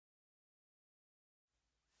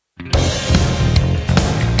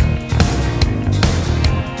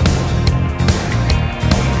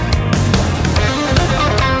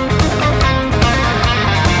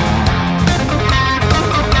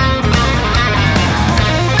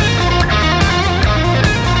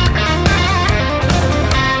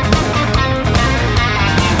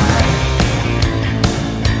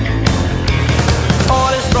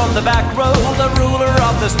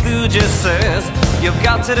stooges says you've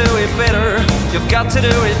got to do it better, you've got to do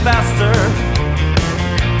it faster.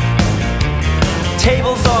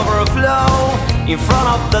 Tables overflow in front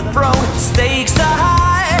of the throne. Stakes are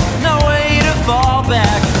high, no way to fall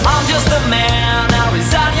back. I'm just a man, now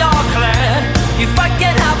resign your clan. If I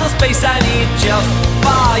can't have the space I need, just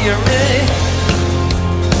fire me.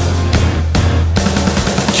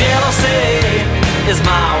 Jealousy is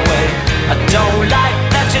my way. I don't like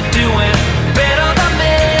that you're doing better than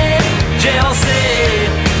me. Jealousy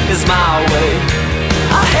is my way.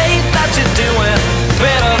 I hate that you're doing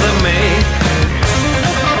better than me.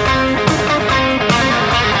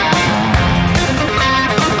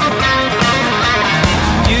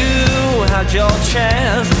 You had your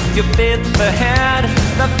chance, you bit the hand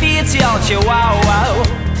that feeds your Chihuahua.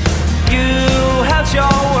 You had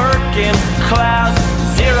your working class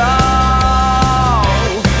zero.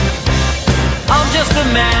 I'm just a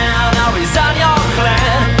man, I'll resign your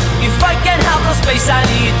clan. If I can't have the space I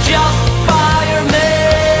need, just fire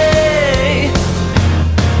me.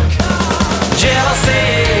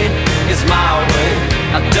 Jealousy is my way.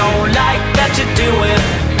 I don't like that you're doing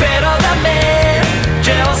better than me.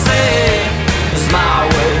 Jealousy is my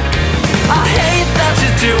way. I hate that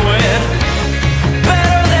you're doing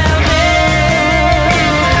better than me.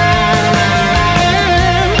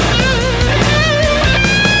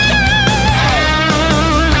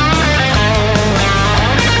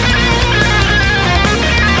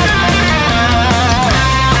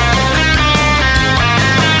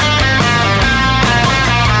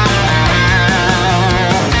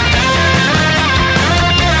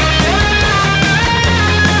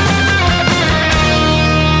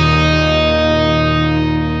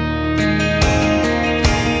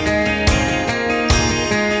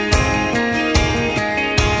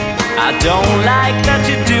 I don't like that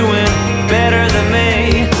you're doing better than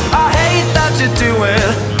me. I hate that you're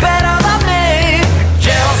doing better than me.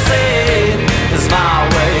 Jealousy is my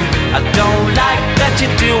way. I don't like that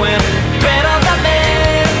you're doing better than me.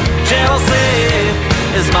 Jealousy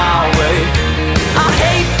is my way. I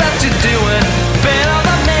hate that you're doing better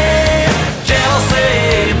than me.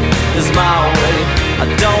 Jealousy is my way. I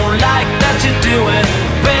don't like